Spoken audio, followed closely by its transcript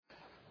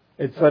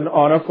It's an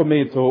honor for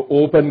me to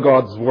open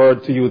God's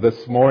Word to you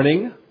this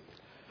morning,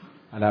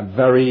 and I'm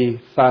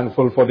very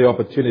thankful for the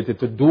opportunity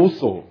to do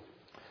so.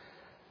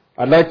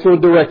 I'd like to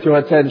direct your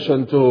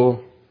attention to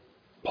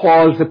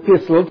Paul's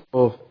epistle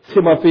to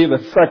Timothy,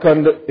 the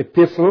second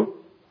epistle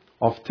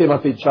of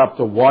Timothy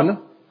chapter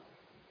 1.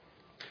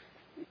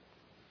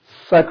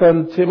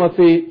 2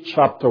 Timothy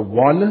chapter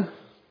 1,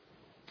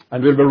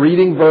 and we'll be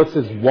reading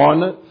verses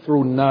 1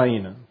 through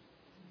 9.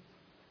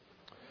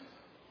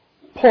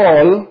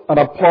 Paul, an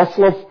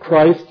apostle of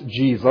Christ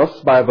Jesus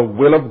by the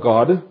will of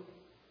God,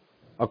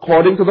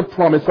 according to the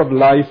promise of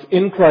life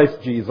in Christ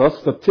Jesus,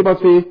 to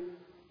Timothy,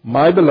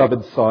 my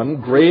beloved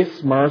son,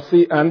 grace,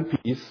 mercy, and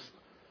peace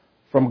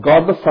from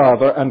God the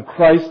Father and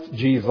Christ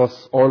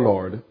Jesus our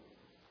Lord.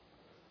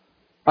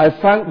 I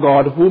thank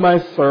God whom I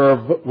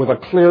serve with a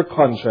clear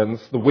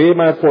conscience, the way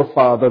my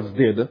forefathers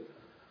did,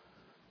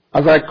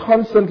 as I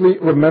constantly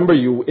remember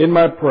you in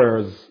my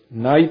prayers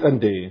night and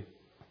day,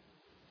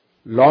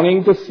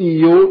 longing to see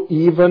you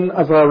even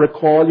as I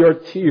recall your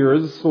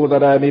tears so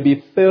that I may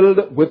be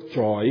filled with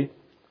joy.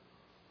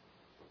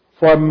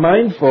 For I'm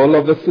mindful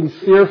of the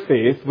sincere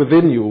faith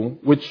within you,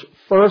 which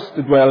first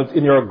dwelt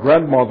in your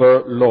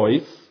grandmother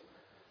Lois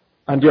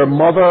and your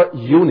mother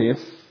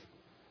Eunice,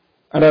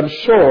 and I'm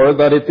sure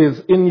that it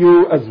is in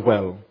you as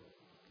well.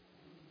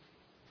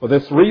 For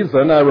this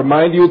reason, I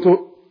remind you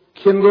to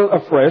kindle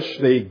afresh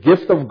the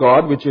gift of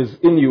God which is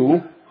in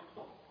you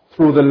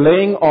through the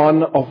laying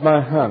on of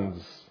my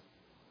hands.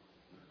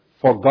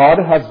 For God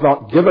has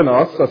not given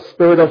us a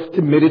spirit of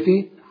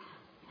timidity,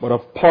 but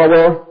of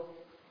power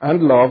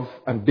and love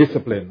and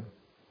discipline.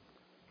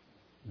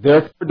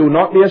 Therefore, do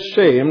not be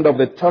ashamed of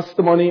the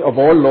testimony of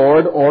our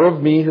Lord or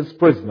of me, his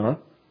prisoner,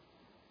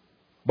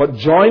 but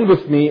join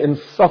with me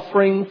in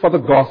suffering for the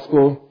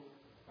gospel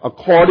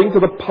according to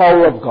the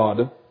power of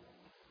God,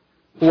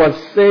 who has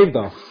saved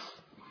us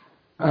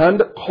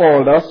and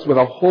called us with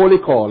a holy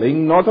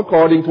calling, not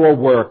according to our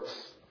works,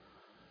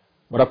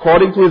 but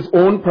according to his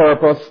own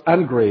purpose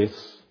and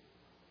grace,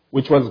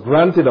 which was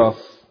granted us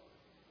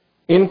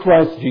in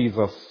Christ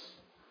Jesus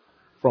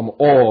from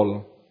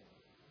all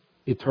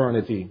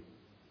eternity.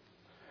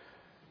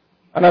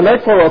 And I'd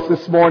like for us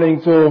this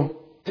morning to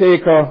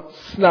take a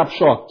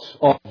snapshot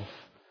of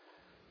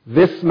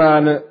this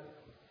man,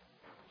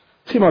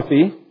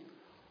 Timothy,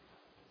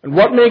 and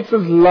what makes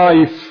his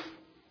life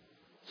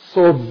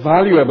so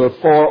valuable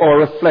for our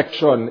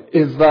reflection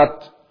is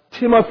that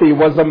Timothy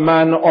was a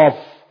man of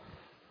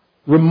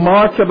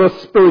remarkable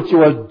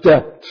spiritual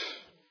depth.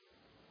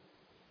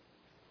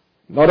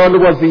 Not only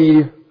was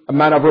he a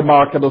man of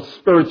remarkable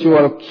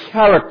spiritual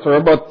character,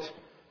 but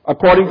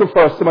according to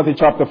 1 Timothy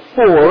chapter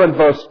 4 and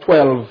verse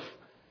 12,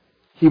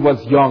 he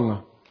was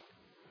young.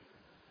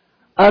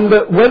 And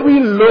when we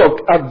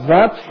look at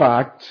that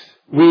fact,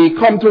 we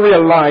come to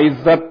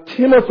realize that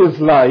Timothy's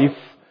life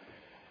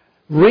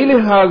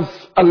really has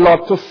a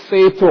lot to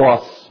say to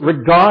us,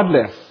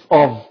 regardless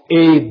of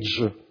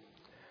age.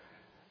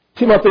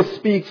 Timothy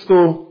speaks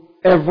to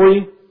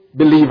every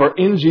believer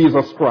in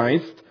Jesus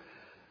Christ,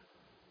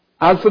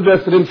 as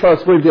suggested in 1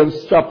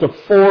 Corinthians chapter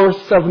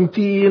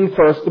 4:17,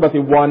 1 Timothy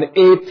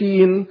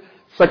 1:18,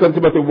 2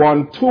 Timothy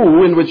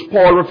 1:2, in which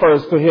Paul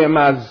refers to him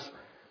as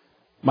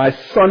my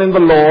son in the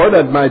Lord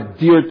and my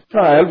dear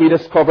child. We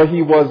discover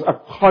he was a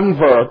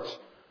convert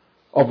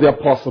of the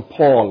Apostle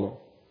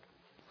Paul.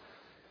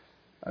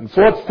 And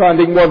so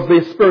outstanding was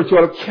the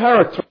spiritual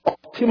character of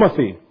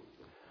Timothy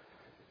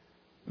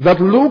that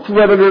Luke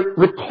readily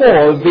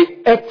recalls the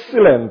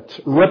excellent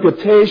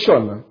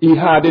reputation he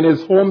had in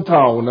his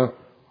hometown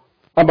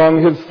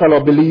among his fellow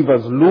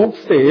believers. Luke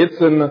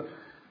states in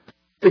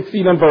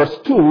 16 and verse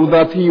 2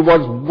 that he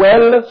was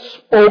well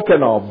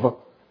spoken of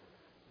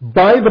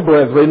by the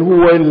brethren who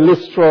were in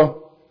Lystra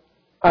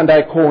and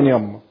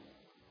Iconium.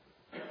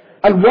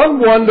 And one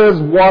wonders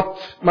what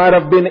might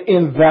have been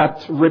in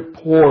that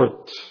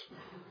report.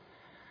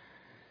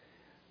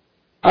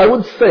 I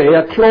would say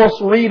a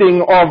close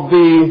reading of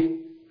the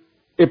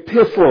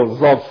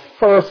epistles of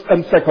 1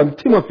 and 2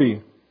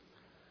 Timothy.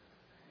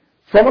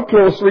 From a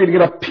close reading,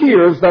 it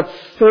appears that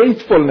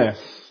faithfulness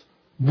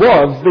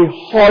was the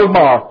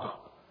hallmark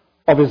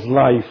of his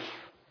life.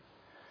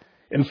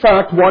 In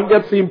fact, one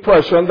gets the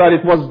impression that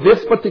it was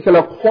this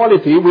particular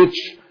quality which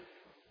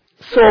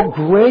so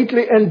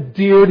greatly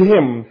endeared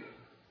him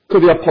to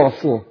the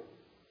apostle.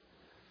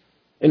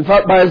 In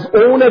fact, by his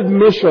own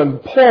admission,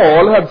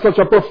 Paul had such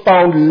a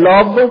profound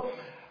love,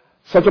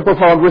 such a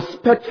profound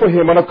respect for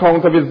him on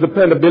account of his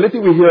dependability.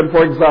 We hear him,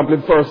 for example,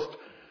 in 1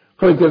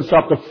 Corinthians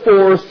chapter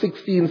 4,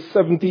 16,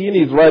 17.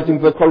 He's writing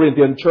to the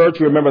Corinthian church.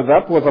 You remember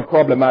that was a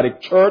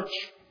problematic church.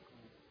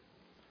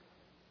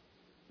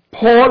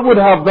 Paul would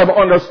have them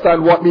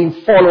understand what being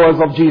followers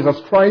of Jesus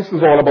Christ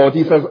is all about.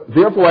 He says,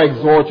 therefore I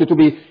exhort you to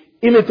be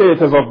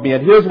imitators of me.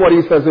 And here's what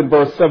he says in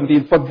verse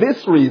 17. For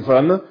this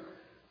reason,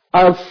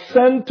 I'll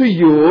send to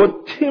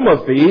you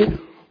Timothy,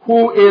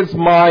 who is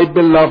my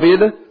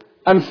beloved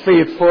and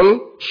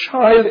faithful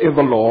child in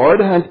the Lord,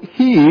 and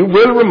he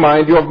will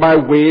remind you of my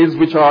ways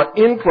which are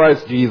in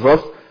Christ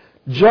Jesus,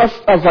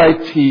 just as I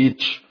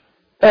teach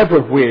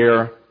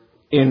everywhere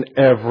in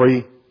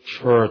every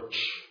church.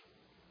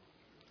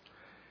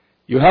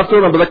 You have to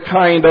remember the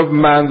kind of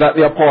man that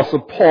the Apostle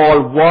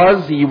Paul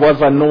was. He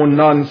was a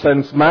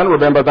no-nonsense man.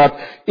 Remember that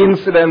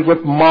incident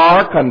with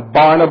Mark and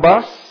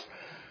Barnabas?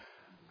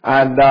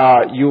 And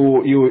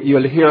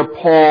you'll hear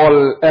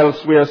Paul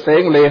elsewhere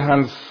saying, lay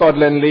hands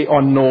suddenly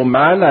on no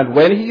man. And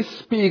when he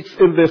speaks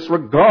in this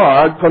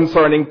regard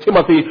concerning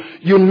Timothy,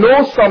 you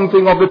know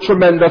something of the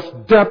tremendous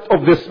depth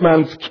of this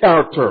man's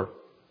character.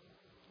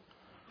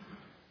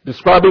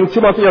 Describing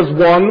Timothy as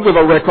one with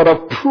a record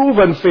of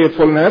proven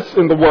faithfulness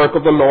in the work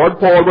of the Lord,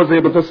 Paul was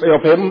able to say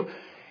of him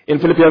in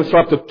Philippians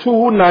chapter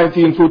 2,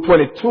 19 through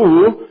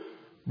 22,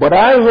 but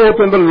I hope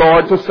in the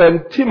Lord to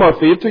send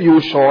Timothy to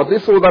you shortly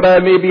so that I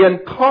may be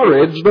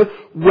encouraged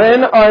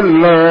when I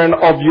learn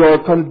of your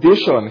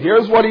condition.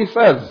 Here's what he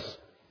says.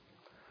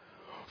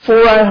 For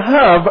I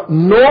have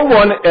no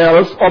one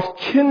else of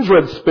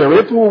kindred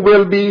spirit who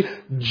will be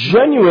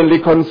genuinely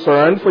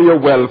concerned for your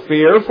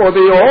welfare, for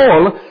they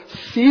all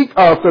seek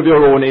after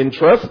their own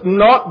interest,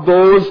 not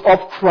those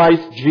of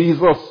Christ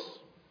Jesus.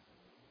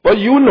 But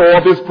you know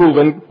of his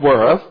proven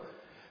worth,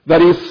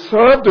 that he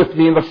served with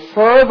me in the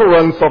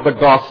furtherance of the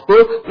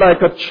gospel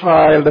like a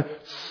child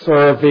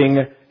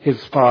serving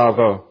his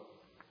father.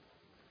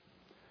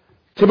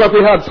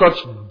 Timothy had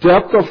such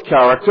depth of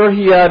character.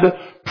 He had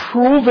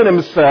proven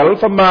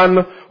himself a man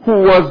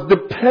who was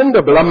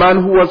dependable, a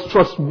man who was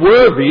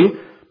trustworthy.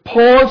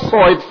 Paul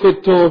saw it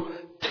fit to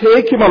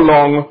take him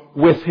along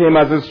with him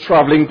as his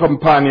traveling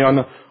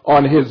companion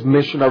on his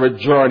missionary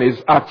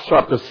journeys. Acts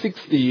chapter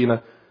 16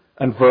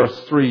 and verse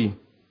 3.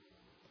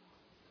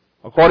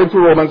 According to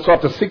Romans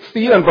chapter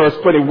 16 and verse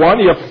 21,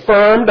 he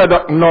affirmed and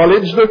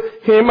acknowledged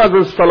him as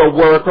his fellow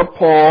worker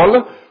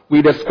Paul.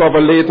 We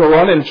discover later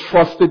on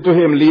entrusted to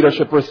him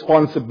leadership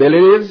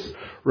responsibilities.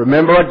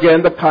 Remember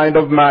again the kind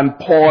of man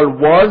Paul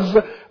was,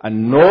 a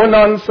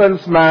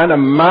no-nonsense man, a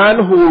man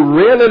who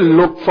really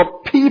looked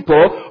for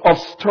people of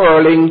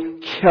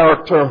sterling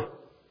character.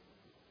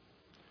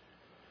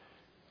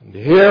 And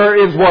here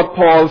is what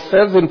Paul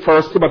says in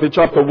 1 Timothy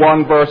chapter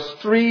 1 verse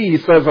 3. He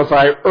says, as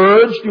I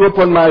urged you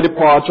upon my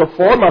departure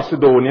for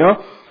Macedonia,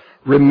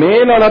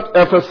 remain on at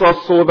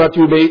Ephesus so that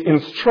you may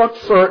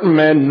instruct certain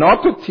men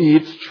not to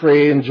teach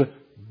strange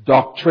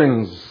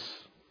doctrines.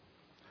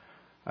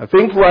 I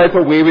think right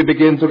away we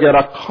begin to get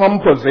a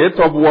composite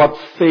of what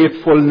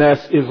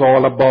faithfulness is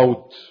all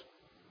about.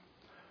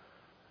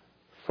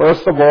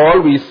 First of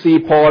all, we see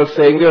Paul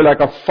saying there like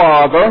a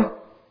father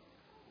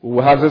who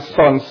has his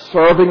son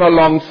serving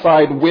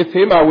alongside with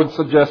him. I would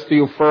suggest to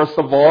you first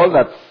of all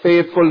that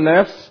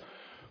faithfulness,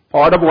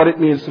 part of what it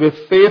means to be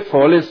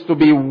faithful is to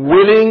be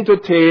willing to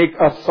take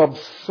a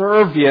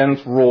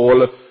subservient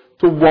role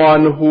to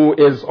one who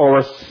is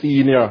our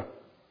senior.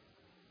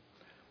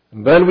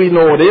 And then we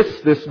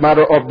notice this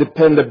matter of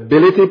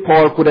dependability.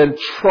 Paul could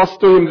entrust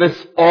to him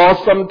this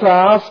awesome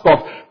task of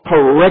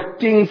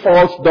correcting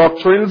false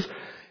doctrines.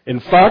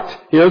 In fact,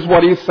 here's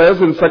what he says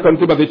in 2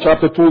 Timothy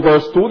chapter 2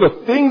 verse 2,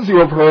 the things you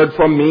have heard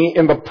from me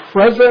in the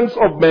presence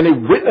of many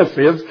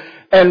witnesses,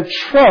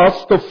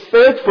 entrust to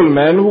faithful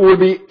men who will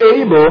be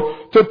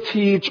able to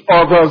teach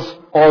others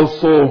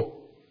also.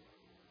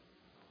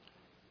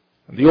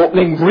 The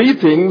opening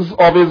greetings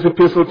of his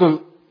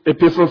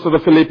epistles to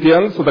the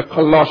Philippians, to the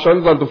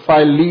Colossians, and to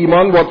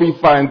Philemon, what we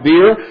find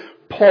there,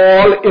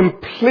 Paul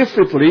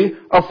implicitly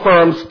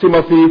affirms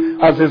Timothy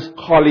as his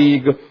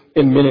colleague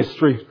in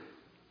ministry.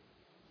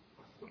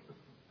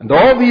 And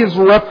all these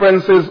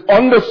references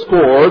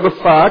underscore the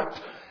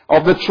fact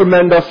of the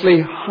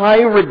tremendously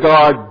high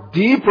regard,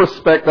 deep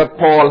respect that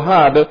Paul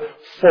had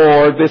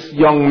for this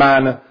young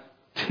man,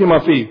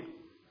 Timothy.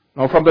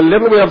 Now, from the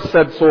little we have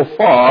said so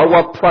far,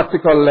 what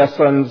practical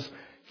lessons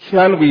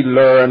can we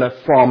learn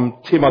from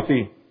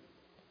Timothy?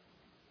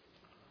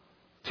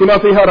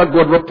 Timothy had a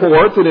good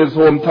report in his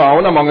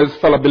hometown among his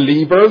fellow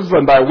believers,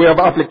 and by way of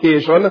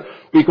application,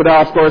 we could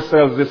ask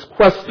ourselves this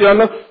question: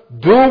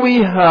 do we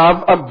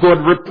have a good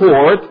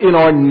report in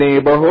our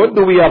neighborhood?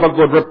 Do we have a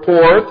good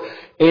report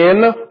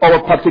in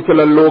our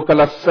particular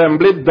local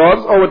assembly?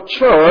 Does our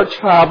church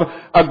have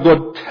a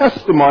good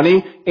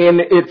testimony in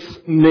its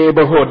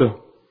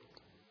neighborhood?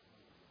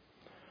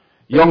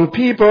 Young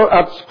people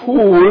at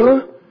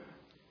school,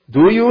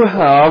 do you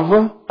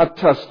have a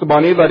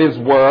testimony that is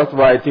worth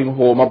writing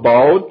home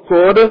about?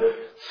 Could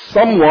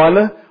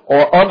someone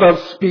or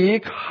others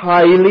speak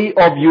highly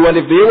of you? And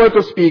if they were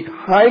to speak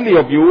highly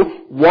of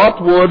you,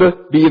 what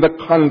would be the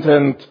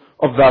content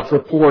of that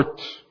report?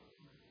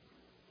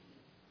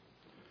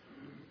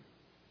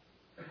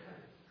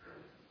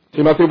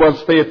 Timothy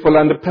was faithful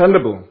and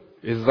dependable.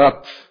 Is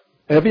that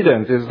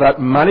evident? Is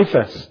that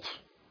manifest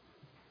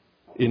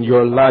in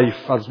your life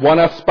as one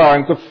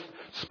aspiring to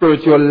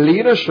spiritual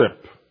leadership?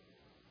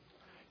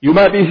 You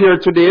might be here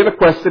today. The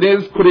question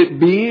is, could it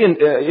be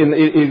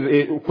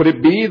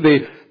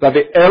that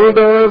the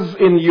elders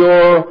in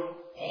your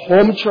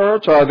home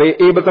church, are they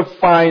able to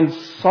find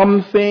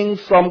something,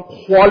 some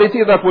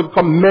quality that would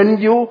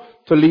commend you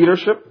to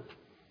leadership?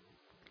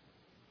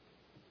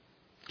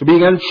 to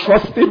being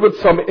entrusted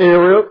with some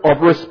area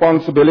of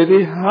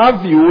responsibility,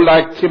 have you,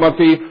 like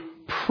Timothy,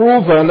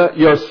 proven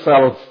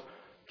yourself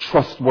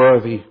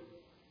trustworthy?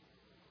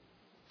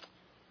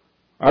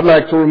 I'd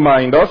like to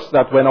remind us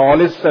that when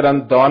all is said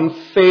and done,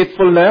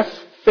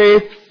 faithfulness,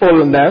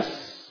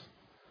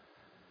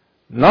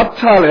 not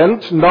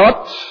talent,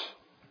 not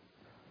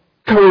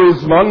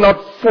charisma,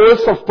 not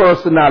force of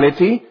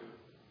personality,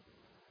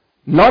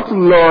 not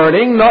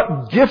learning,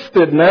 not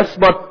giftedness,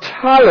 but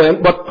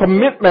talent, but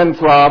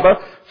commitment rather,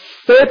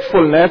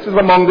 faithfulness is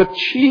among the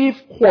chief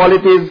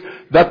qualities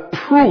that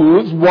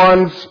proves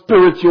one's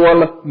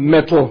spiritual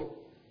mettle.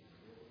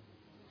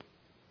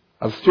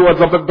 As stewards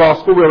of the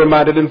gospel, we are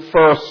reminded in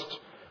 1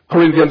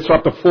 Corinthians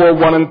chapter 4,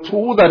 1 and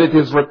 2, that it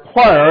is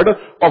required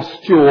of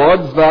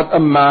stewards that a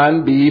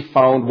man be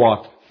found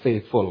what?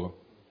 Faithful.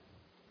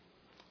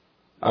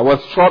 I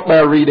was struck by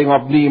a reading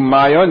of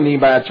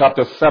Nehemiah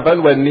chapter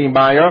 7, when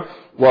Nehemiah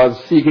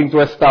was seeking to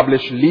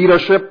establish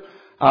leadership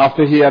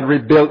after he had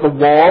rebuilt the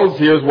walls.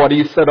 Here's what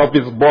he said of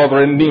his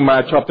brother in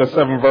Nehemiah chapter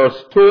 7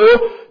 verse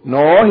 2.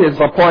 No, his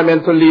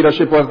appointment to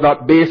leadership was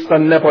not based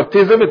on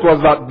nepotism. It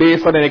was not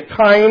based on any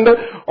kind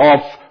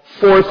of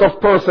force of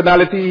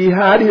personality he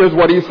had. Here's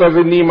what he says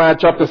in Nehemiah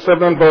chapter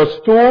 7 verse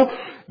 2.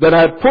 Then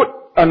I put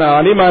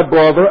Anani, my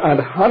brother, and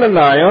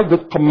Hananiah, the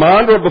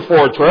commander of the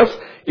fortress,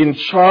 in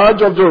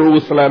charge of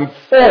Jerusalem,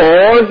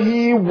 for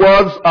he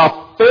was a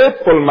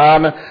faithful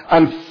man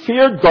and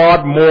feared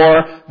God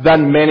more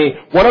than many.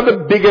 One of the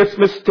biggest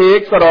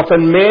mistakes that's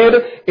often made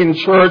in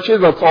churches,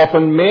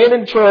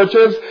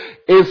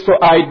 is to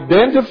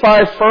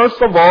identify,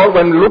 first of all,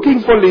 when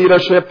looking for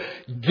leadership,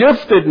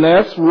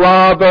 giftedness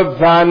rather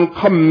than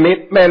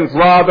commitment,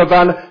 rather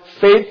than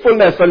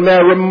faithfulness. And may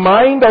I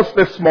remind us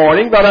this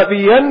morning that at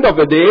the end of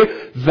the day,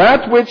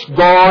 that which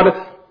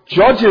God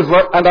judges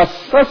us and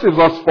assesses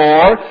us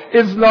for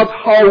is not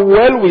how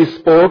well we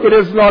spoke, it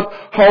is not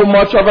how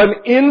much of an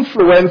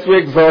influence we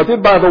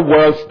exerted by the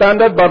world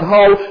standard, but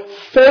how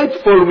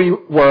faithful we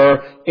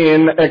were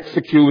in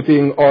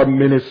executing our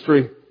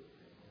ministry.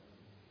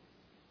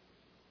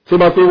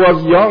 Timothy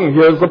was young.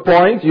 Here's the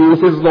point.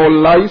 Youth is no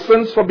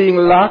license for being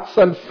lax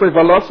and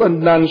frivolous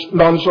and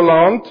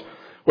nonchalant.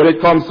 When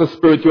it comes to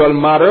spiritual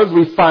matters,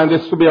 we find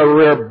this to be a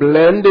rare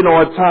blend in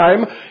our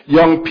time.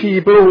 Young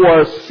people who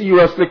are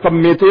seriously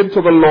committed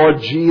to the Lord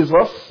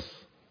Jesus.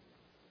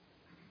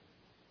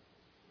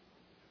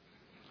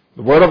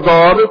 The Word of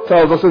God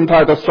tells us in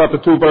Titus chapter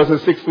 2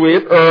 verses 6 to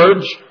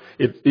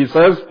 8, he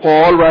says,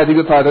 Paul writing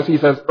to Titus, he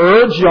says,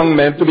 urge young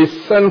men to be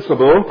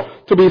sensible,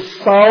 to be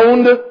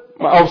sound,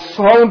 of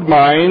sound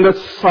mind,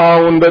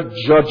 sound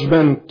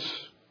judgment.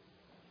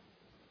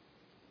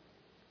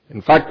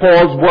 In fact,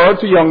 Paul's word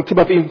to young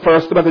Timothy in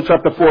 1 Timothy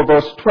chapter 4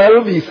 verse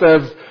 12, he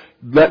says,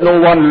 let no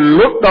one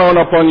look down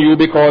upon you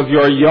because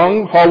you're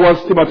young. How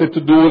was Timothy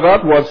to do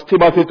that? Was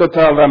Timothy to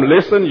tell them,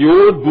 listen,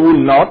 you do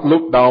not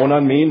look down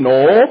on me?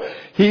 No.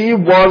 He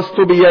was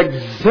to be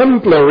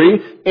exemplary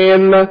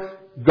in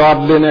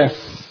godliness,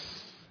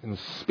 in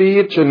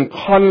speech, in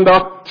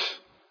conduct,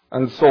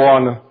 and so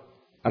on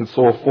and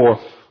so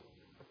forth.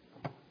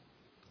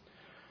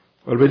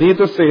 Well, we need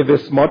to say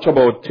this much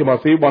about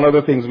Timothy. One of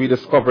the things we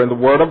discover in the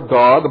Word of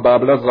God, the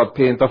Bible does not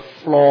paint a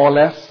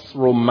flawless,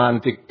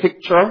 romantic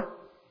picture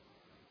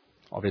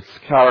of its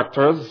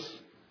characters.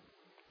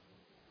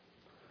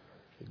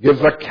 It gives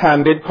a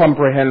candid,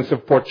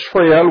 comprehensive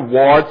portrayal,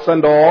 warts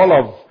and all,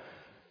 of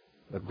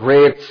the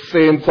great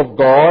saints of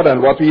God.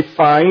 And what we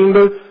find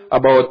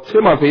about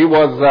Timothy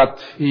was that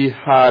he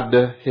had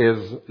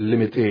his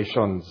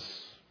limitations.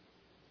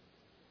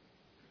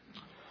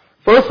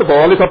 First of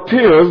all, it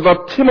appears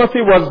that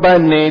Timothy was by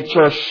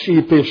nature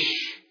sheepish.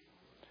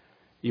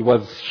 He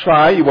was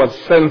shy, he was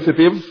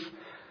sensitive.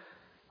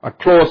 A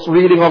close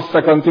reading of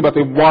 2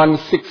 Timothy 1,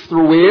 6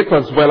 through 8,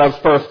 as well as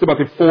 1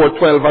 Timothy 4,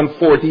 12 and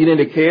 14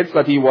 indicates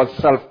that he was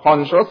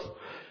self-conscious,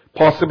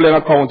 possibly on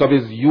account of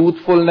his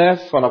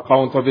youthfulness, on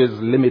account of his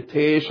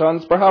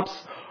limitations, perhaps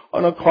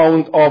on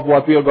account of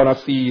what we are going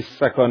to see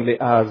secondly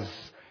as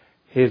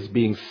his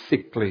being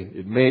sickly.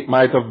 It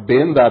might have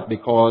been that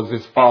because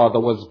his father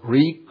was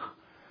Greek,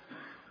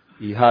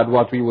 he had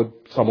what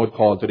some would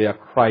call today a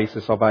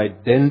crisis of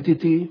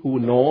identity. Who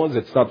knows?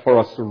 It's not for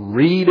us to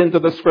read into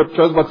the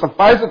scriptures, but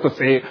suffice it to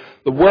say,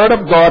 the Word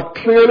of God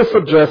clearly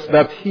suggests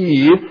that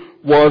he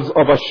was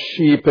of a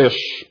sheepish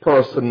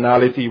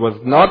personality. He was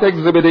not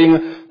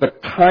exhibiting the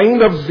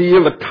kind of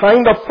zeal, the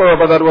kind of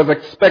fervor that was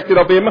expected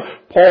of him.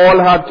 Paul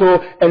had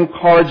to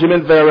encourage him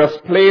in various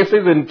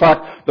places. In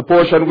fact, the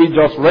portion we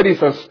just read, he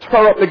says,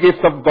 stir up the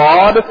gift of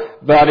God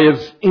that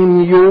is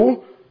in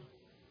you.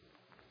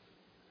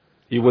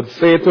 He would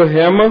say to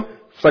him,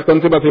 2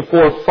 Timothy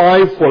 4,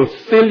 5,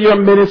 fulfill your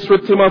ministry,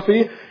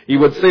 Timothy. He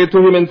would say to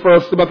him in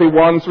 1 Timothy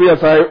 1, 3,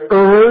 as I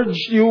urge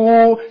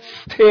you,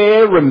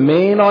 stay,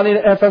 remain on in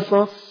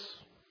Ephesus.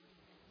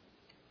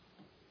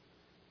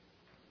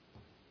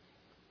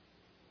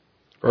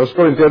 First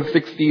Corinthians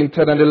 16,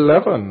 10 and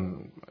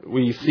 11,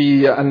 we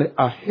see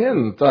a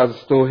hint as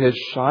to his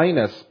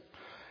shyness.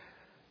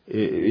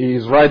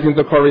 He's writing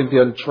to the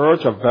Corinthian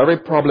church, a very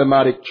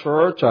problematic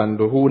church, and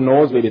who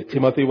knows, maybe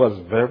Timothy was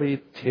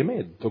very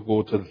timid to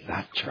go to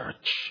that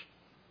church.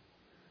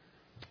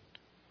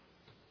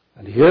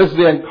 And here's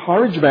the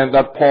encouragement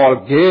that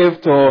Paul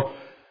gave to,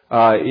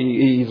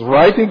 he's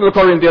writing to the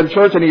Corinthian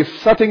church and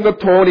he's setting the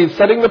tone, he's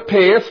setting the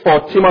pace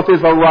for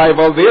Timothy's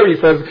arrival there. He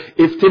says,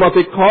 if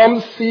Timothy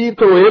comes, see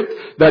to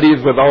it that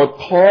he's without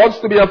cause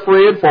to be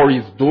afraid, for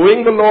he's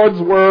doing the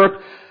Lord's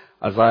work,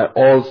 as I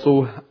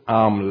also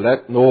am.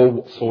 Let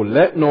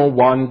no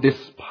one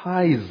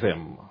despise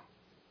him.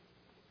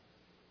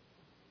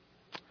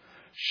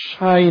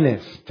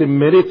 Shyness,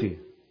 timidity.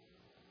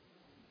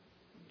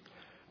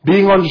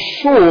 Being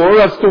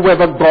unsure as to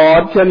whether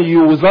God can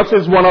use us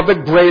is one of the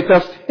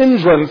greatest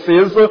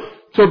hindrances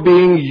to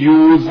being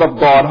used of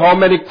God. How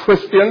many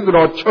Christians in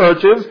our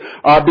churches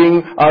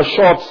are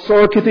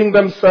short-circuiting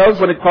themselves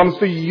when it comes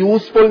to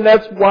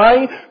usefulness?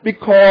 Why?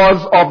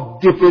 Because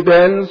of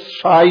diffidence,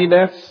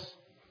 shyness.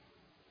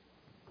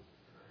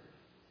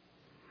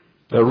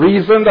 The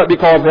reason that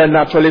because they're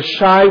naturally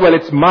shy, well,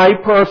 it's my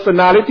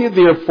personality,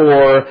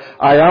 therefore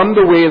I am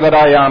the way that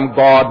I am,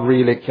 God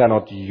really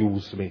cannot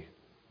use me.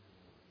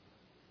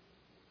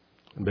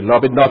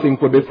 Beloved, nothing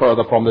could be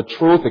further from the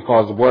truth,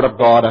 because the Word of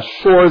God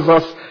assures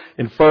us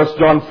in 1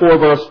 John 4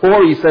 verse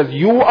 4, he says,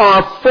 you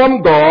are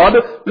from God,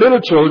 little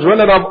children,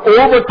 and have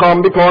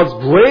overcome, because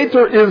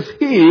greater is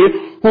He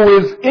who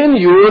is in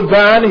you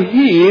than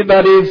he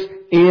that is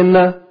in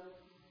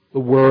the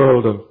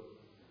world.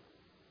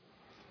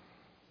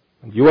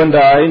 And you and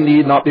I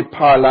need not be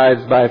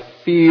paralyzed by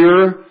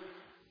fear.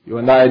 You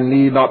and I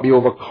need not be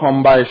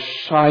overcome by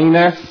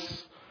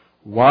shyness.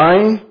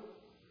 Why?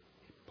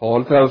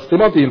 Paul tells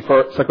Timothy in 2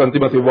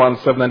 Timothy 1,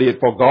 7 and 8,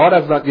 for God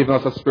has not given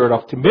us a spirit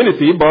of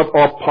timidity, but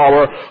of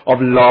power,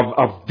 of love,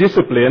 of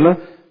discipline.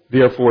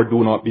 Therefore,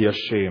 do not be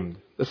ashamed.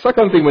 The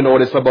second thing we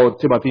notice about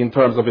Timothy in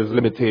terms of his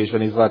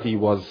limitation is that he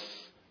was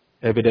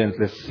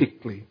evidently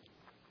sickly.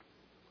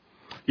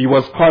 He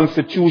was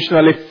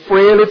constitutionally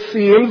frail, it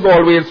seems,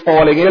 always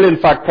falling ill. In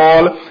fact,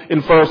 Paul,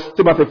 in 1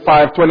 Timothy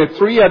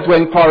 5:23, had to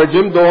encourage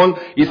him,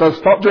 he says,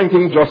 stop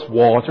drinking just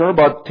water,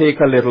 but take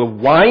a little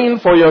wine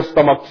for your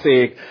stomach's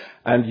sake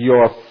and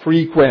your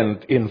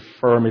frequent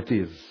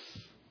infirmities.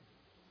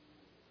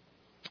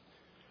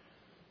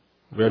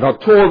 We are not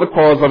told the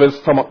cause of his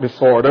stomach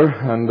disorder,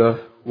 and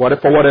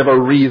for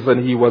whatever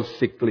reason he was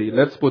sickly.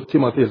 Let's put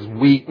Timothy's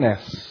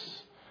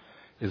weakness,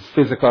 his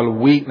physical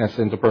weakness,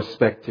 into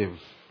perspective.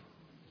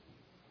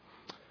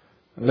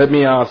 Let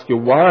me ask you,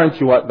 why aren't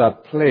you at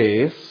that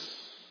place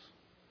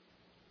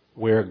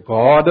where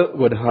God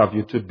would have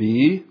you to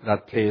be,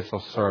 that place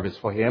of service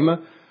for Him?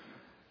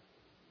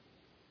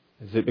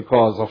 Is it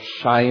because of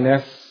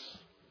shyness?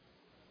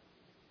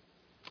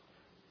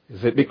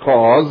 Is it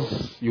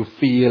because you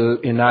feel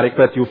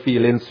inadequate, you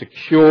feel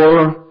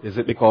insecure? Is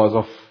it because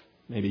of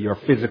maybe your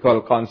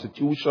physical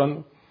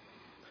constitution?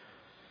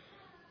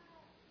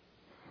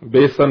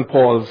 Based on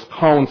Paul's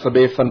counsel,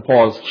 based on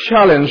Paul's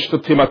challenge to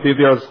Timothy,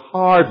 there's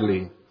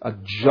hardly a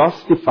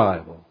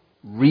justifiable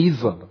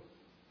reason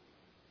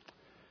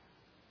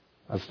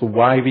as to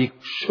why we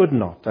should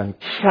not and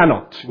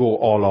cannot go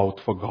all out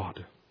for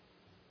God.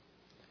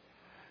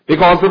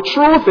 Because the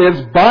truth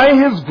is, by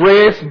His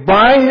grace,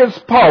 by His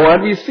power,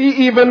 and we see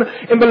even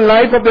in the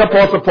life of the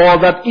Apostle Paul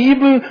that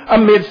even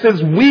amidst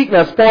his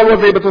weakness, Paul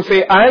was able to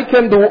say, I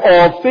can do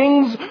all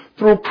things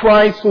through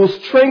Christ who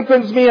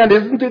strengthens me. And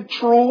isn't it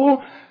true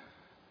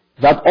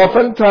that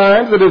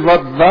oftentimes it is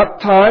at that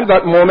time,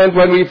 that moment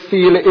when we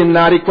feel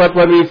inadequate,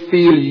 when we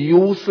feel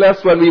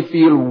useless, when we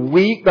feel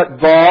weak,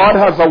 that God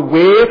has a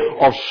way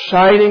of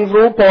shining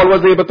through? Paul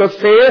was able to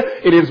say,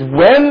 it is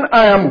when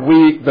I am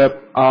weak that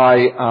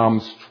I am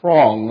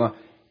strong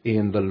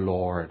in the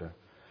Lord.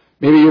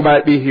 Maybe you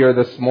might be here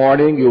this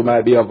morning, you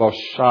might be of a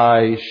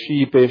shy,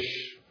 sheepish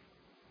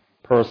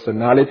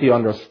personality.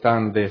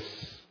 Understand this.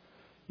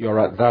 You're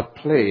at that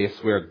place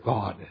where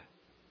God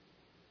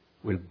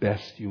will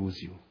best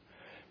use you.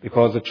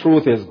 Because the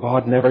truth is,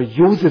 God never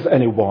uses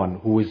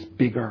anyone who is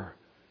bigger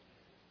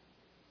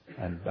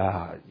and,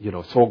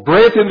 so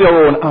great in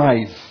their own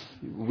eyes.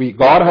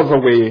 God has a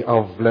way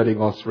of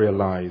letting us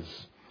realize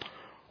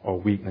our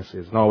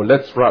weaknesses. Now,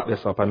 let's wrap this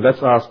up and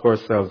let's ask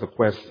ourselves the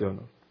question.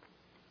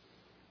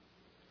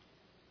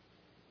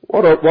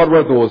 What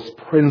were those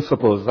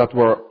principles that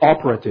were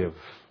operative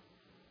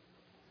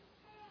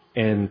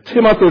in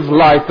Timothy's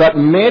life that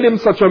made him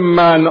such a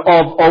man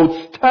of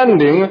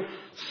outstanding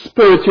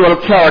spiritual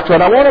character?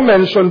 And I want to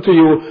mention to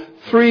you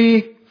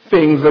 3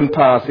 things in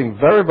passing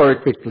very, very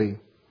quickly.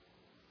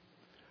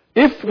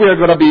 If we're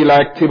going to be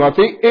like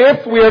Timothy,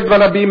 if we're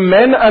going to be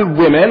men and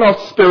women of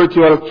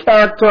spiritual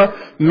character,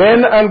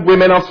 men and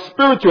women of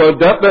spiritual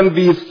depth, then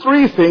these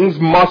 3 things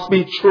must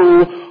be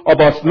true of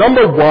us.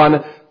 Number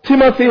 1,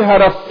 Timothy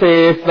had a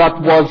faith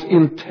that was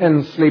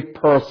intensely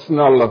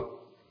personal.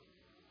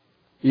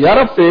 He had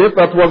a faith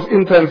that was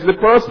intensely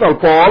personal.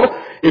 Paul,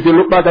 if you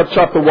look back at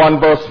chapter 1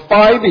 verse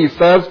 5, he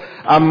says,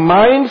 I'm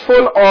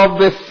mindful of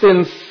the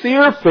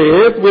sincere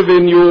faith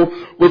within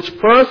you, which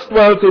first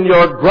dwelt in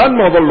your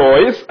grandmother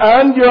Lois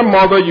and your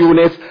mother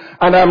Eunice,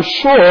 and I'm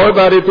sure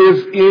that it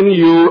is in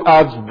you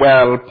as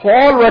well.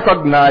 Paul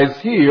recognized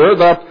here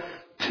that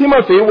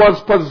Timothy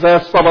was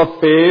possessed of a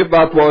faith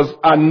that was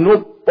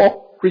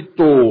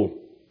anupokrito.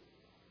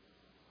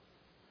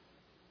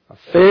 A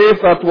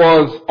faith that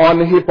was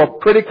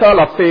unhypocritical,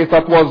 a faith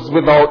that was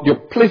without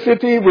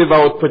duplicity,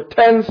 without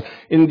pretense,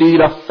 indeed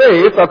a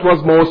faith that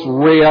was most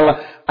real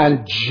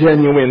and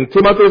genuine.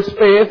 Timothy's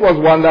faith was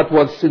one that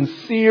was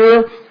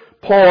sincere.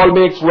 Paul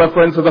makes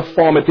reference to the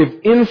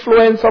formative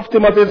influence of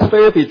Timothy's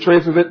faith. He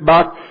traces it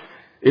back,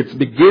 its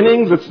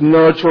beginnings, its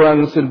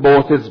nurturance in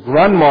both his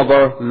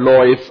grandmother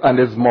Lois and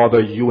his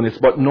mother Eunice.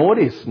 But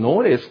notice,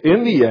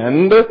 in the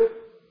end,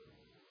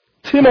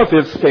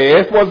 Timothy's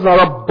faith was not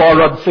a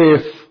borrowed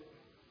faith.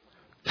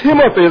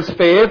 Timothy's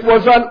faith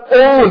was an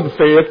owned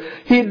faith.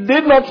 He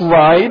did not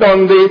ride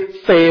on the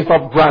faith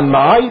of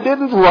grandma. He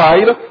didn't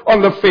ride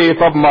on the faith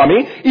of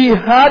mommy. He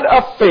had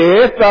a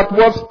faith that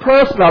was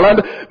personal.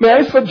 And may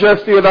I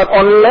suggest to you that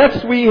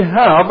unless we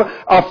have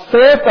a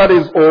faith that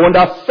is owned,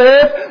 a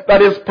faith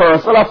that is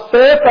personal, a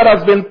faith that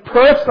has been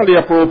personally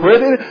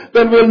appropriated,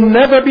 then we'll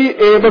never be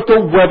able to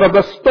weather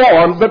the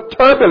storms, the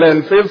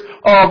turbulences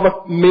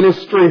of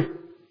ministry.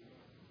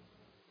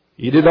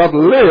 He did not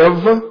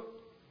live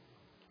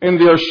in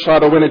their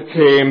shadow when it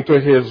came to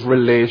his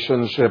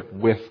relationship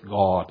with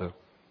God.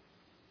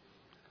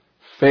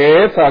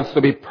 Faith has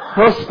to be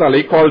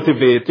personally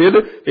cultivated.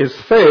 His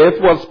faith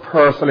was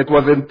personal. It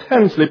was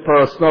intensely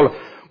personal.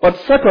 But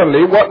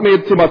secondly, what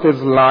made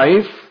Timothy's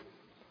life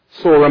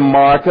so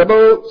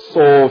remarkable,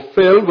 so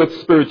filled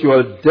with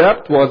spiritual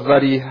depth, was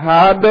that he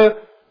had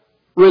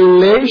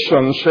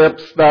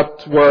relationships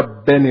that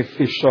were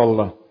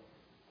beneficial.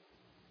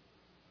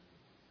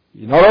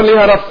 He not only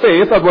had a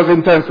faith that was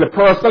intensely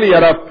personal,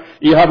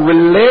 he had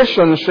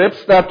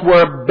relationships that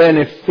were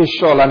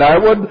beneficial. And I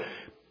would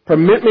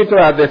permit me to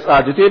add this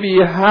adjective. He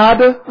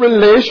had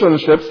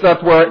relationships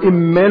that were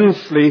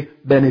immensely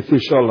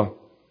beneficial.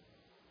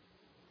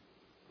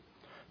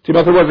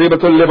 Timothy was able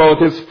to live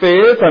out his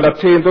faith and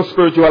attain to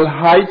spiritual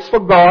heights for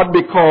God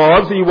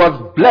because he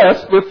was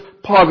blessed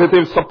with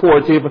positive,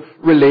 supportive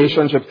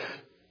relationships.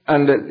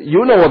 And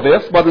you know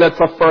this, but let's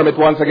affirm it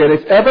once again.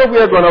 If ever we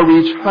are going to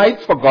reach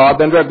heights for God,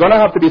 then we're going to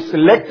have to be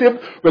selective.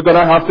 We're going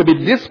to have to be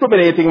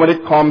discriminating when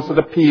it comes to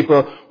the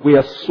people we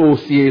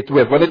associate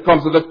with, when it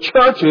comes to the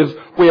churches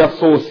we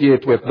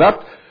associate with.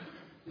 That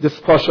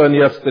discussion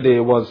yesterday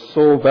was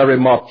so very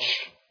much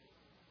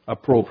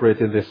appropriate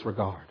in this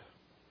regard.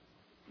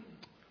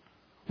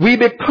 We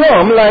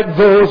become like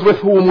those with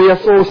whom we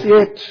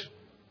associate.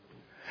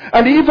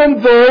 And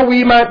even though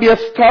we might be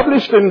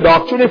established in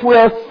doctrine, if we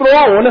are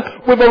thrown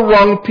with the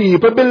wrong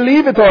people,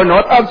 believe it or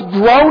not, as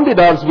grounded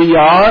as we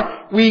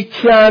are, we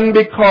can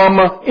become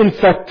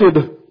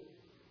infected.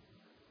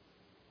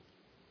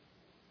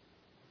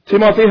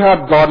 Timothy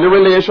had godly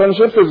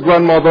relationships. His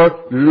grandmother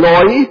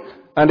Lois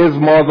and his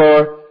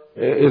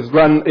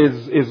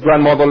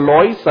grandmother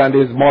Lois and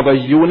his mother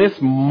Eunice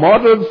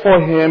modeled for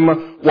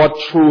him what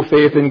true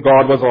faith in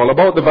God was all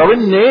about. The very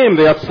name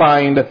they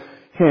assigned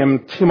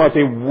him,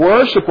 Timothy,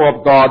 worshipper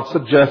of God,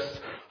 suggests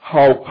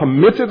how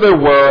committed they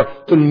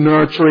were to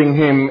nurturing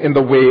him in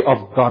the way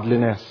of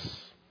godliness.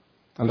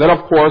 And then,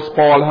 of course,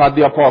 Timothy had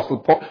the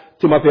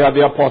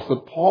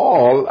Apostle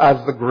Paul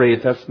as the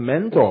greatest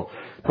mentor,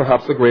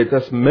 perhaps the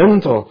greatest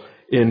mentor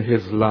in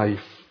his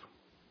life.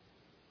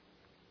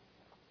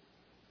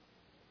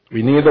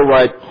 We need the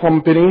right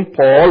company.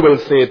 Paul will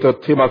say to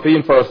Timothy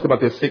in 1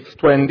 Timothy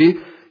 6:20,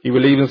 he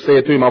will even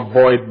say to him,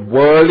 avoid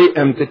worldly,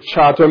 empty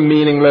chatter,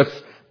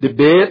 meaningless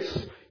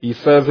debates. He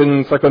says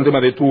in 2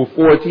 Timothy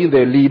 2:14,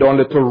 they lead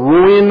only to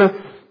ruin,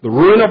 the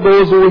ruin of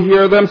those who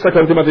hear them.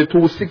 2 Timothy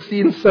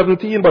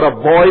 2:16-17, but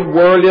avoid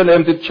worldly and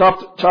empty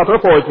chatter,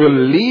 for it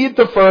will lead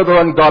to further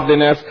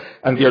ungodliness,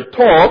 and their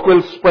talk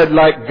will spread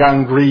like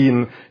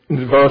gangrene.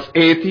 In verse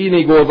 18,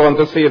 he goes on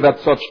to say that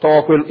such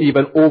talk will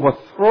even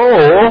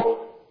overthrow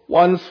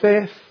one's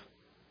faith.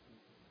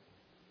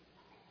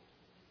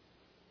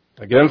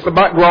 Against the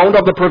background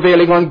of the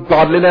prevailing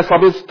ungodliness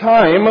of his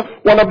time,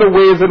 one of the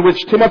ways in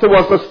which Timothy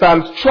was to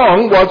stand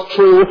strong was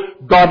through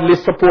godly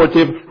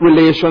supportive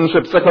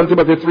relationships. 2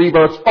 Timothy 3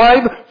 verse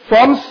 5,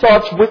 from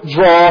such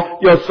withdraw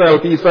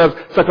yourself, he says.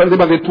 2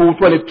 Timothy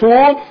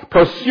 2:22,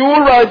 pursue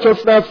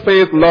righteousness,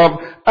 faith, love,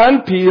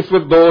 and peace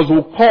with those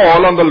who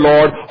call on the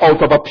Lord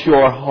out of a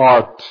pure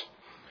heart.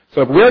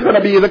 So if we're going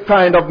to be the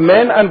kind of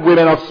men and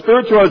women of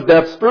spiritual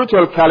depth,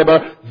 spiritual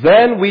caliber,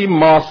 then we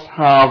must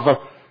have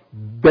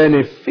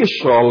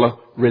beneficial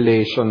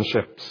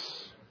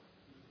relationships.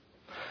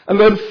 And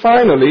then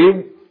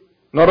finally,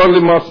 not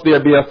only must there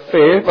be a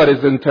faith that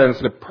is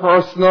intensely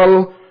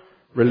personal,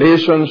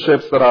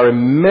 relationships that are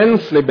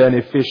immensely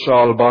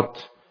beneficial,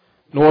 but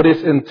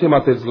notice in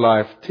Timothy's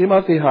life,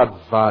 Timothy had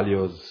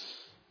values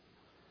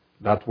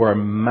that were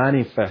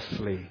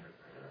manifestly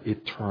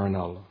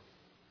eternal.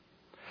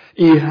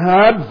 He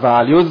had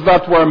values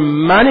that were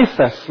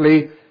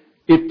manifestly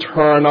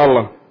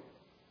eternal.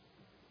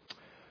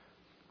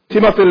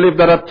 Timothy lived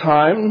at a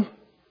time,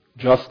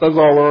 just as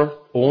our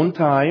own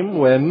time,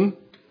 when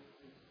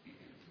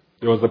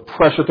there was a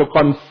pressure to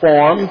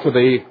conform to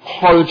the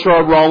culture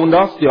around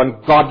us, the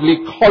ungodly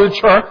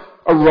culture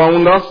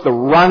around us, the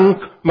rank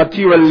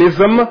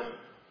materialism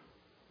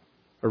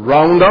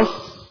around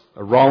us,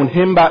 around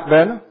him back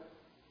then,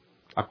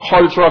 a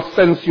culture of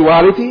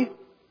sensuality.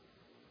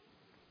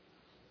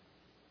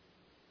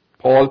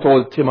 Paul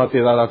told Timothy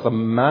that as a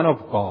man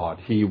of God,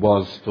 he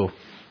was to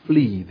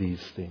flee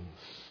these things.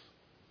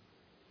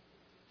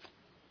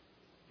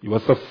 He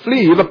was to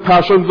flee the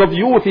passions of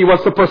youth. He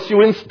was to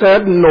pursue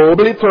instead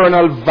noble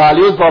eternal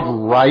values of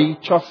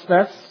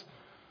righteousness.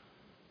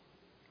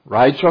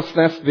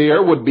 Righteousness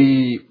there would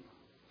be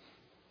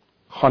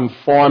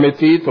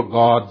conformity to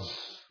God's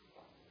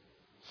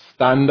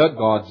standard,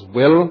 God's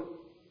will.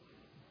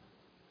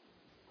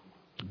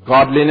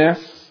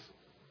 Godliness.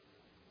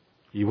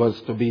 He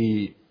was to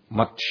be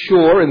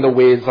mature in the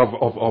ways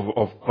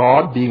of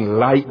God, being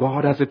like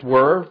God, as it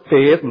were.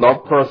 Faith,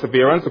 love,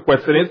 perseverance. The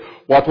question is,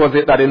 what was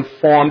it that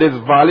informed his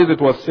values? It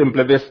was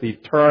simply this, the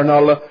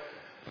eternal,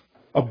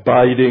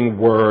 abiding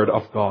Word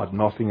of God,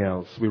 nothing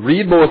else. We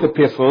read both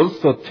epistles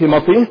to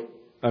Timothy,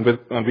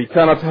 and we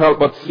cannot help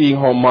but see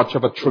how much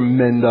of a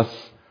tremendous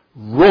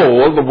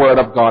role the Word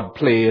of God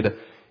played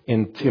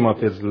in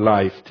Timothy's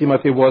life.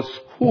 Timothy was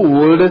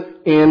schooled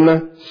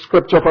in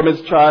Scripture from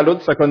his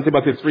childhood, 2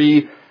 Timothy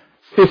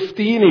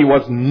 3:15. He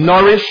was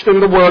nourished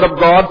in the Word of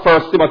God,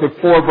 1 Timothy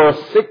 4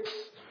 verse 6.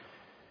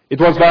 It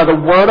was by the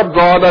Word of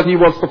God that he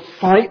was to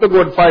fight the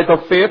good fight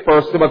of faith,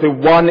 1 Timothy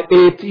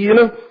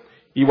 1:18.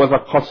 He was a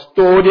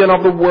custodian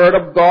of the Word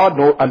of God.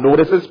 And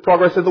notice his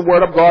progress in the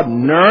Word of God,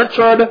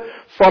 nurtured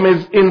from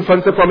his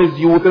infancy, from his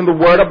youth in the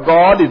Word of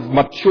God. His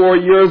mature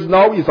years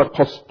now, he's a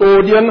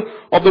custodian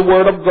of the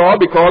Word of God,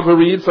 because we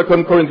read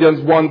 2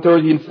 Corinthians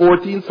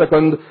 1:13-14,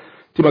 2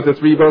 Timothy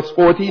 3 verse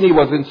 14, he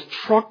was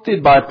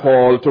instructed by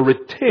Paul to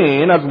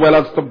retain as well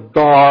as to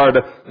guard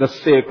the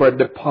sacred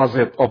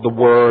deposit of the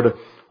Word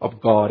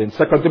of God. In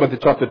 2 Timothy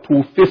chapter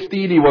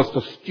 2:15, he was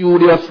to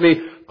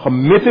studiously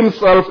commit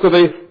himself to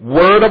the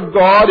Word of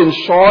God. In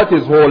short,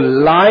 his whole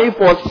life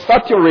was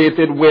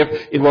saturated with,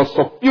 it was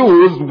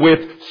suffused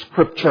with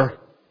Scripture.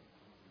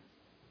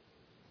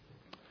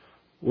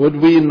 Would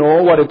we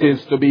know what it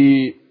is to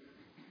be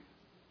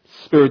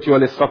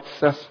spiritually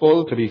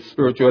successful, to be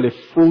spiritually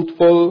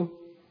fruitful?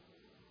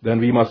 Then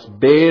we must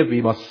bathe,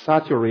 we must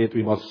saturate,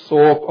 we must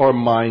soak our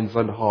minds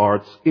and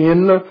hearts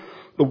in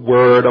the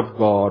Word of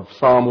God.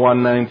 Psalm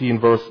 119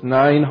 verse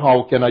 9,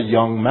 how can a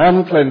young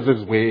man cleanse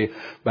his way?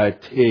 By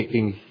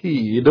taking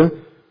heed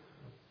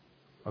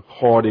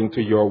according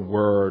to your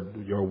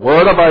word. Your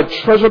word have I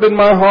treasured in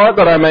my heart,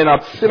 that I may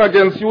not sin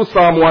against you.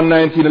 Psalm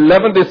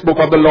 119:11, this book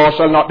of the law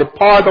shall not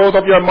depart out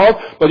of your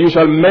mouth, but you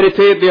shall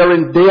meditate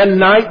therein day and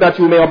night, that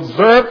you may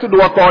observe to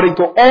do according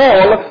to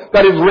all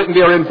that is written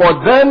therein. For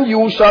then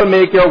you shall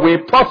make your way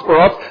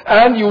prosperous,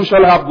 and you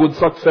shall have good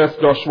success.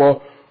 Joshua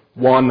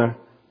 1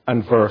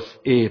 and verse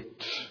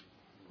 8.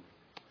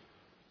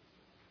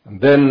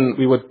 And then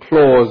we would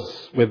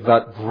close with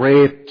that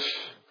great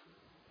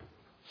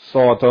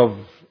sort of,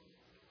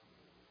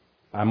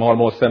 I'm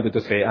almost tempted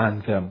to say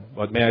anthem,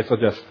 but may I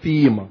suggest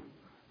theme,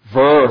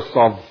 verse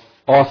of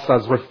us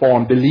as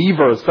Reformed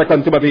believers.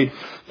 2 Timothy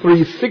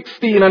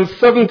 3:16 and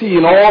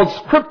 17. All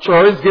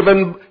Scripture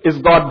is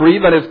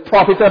God-breathed and is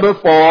profitable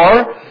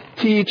for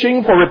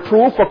teaching, for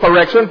reproof, for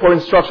correction, for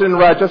instruction in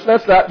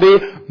righteousness, that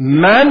the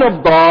man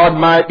of God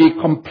might be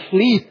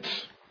complete,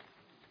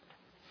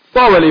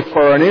 thoroughly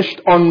furnished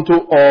unto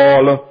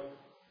all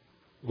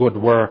good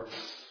works.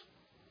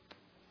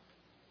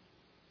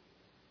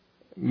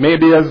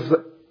 Maybe as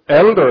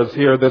elders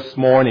here this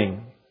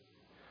morning,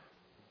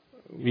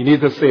 we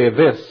need to say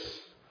this.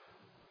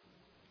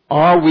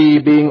 Are we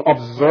being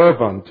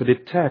observant to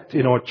detect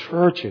in our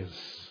churches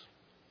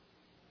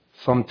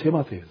some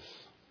Timothys?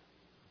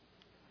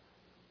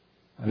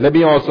 And let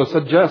me also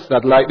suggest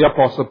that, like the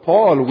Apostle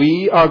Paul,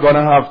 we are going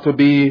to have to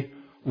be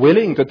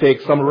willing to take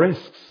some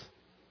risks.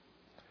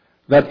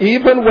 That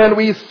even when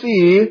we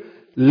see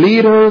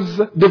leaders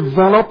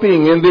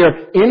developing in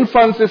their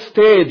infancy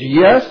stage,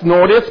 yes,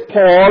 notice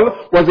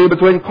Paul was able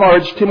to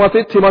encourage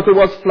Timothy. Timothy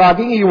was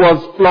flagging, he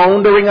was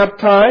floundering at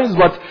times,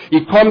 but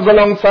he comes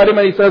alongside him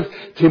and he says,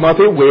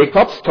 Timothy, wake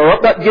up, stir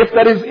up that gift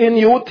that is in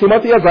you.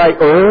 Timothy, as I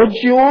urge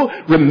you,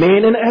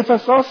 remain in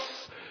Ephesus.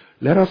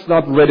 Let us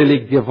not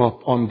readily give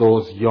up on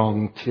those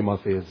young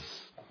Timothys.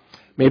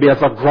 Maybe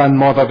as a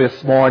grandmother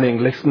this morning,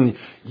 listen,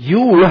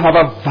 you have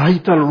a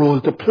vital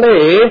role to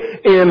play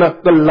in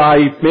the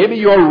life. Maybe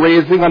you're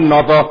raising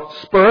another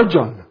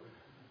Spurgeon.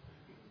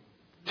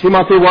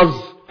 Timothy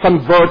was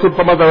converted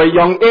from a very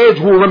young age.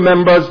 Who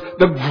remembers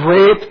the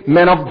great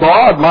men of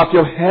God?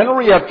 Matthew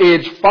Henry at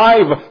age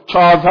 5,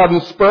 Charles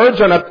Haddon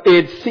Spurgeon at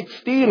age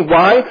 16.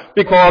 Why?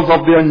 Because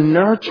of their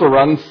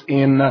nurturance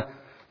in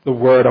the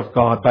Word of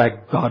God by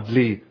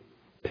godly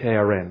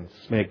parents.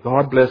 May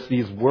God bless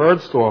these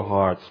words to our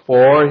hearts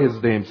for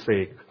His name's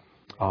sake.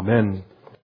 Amen.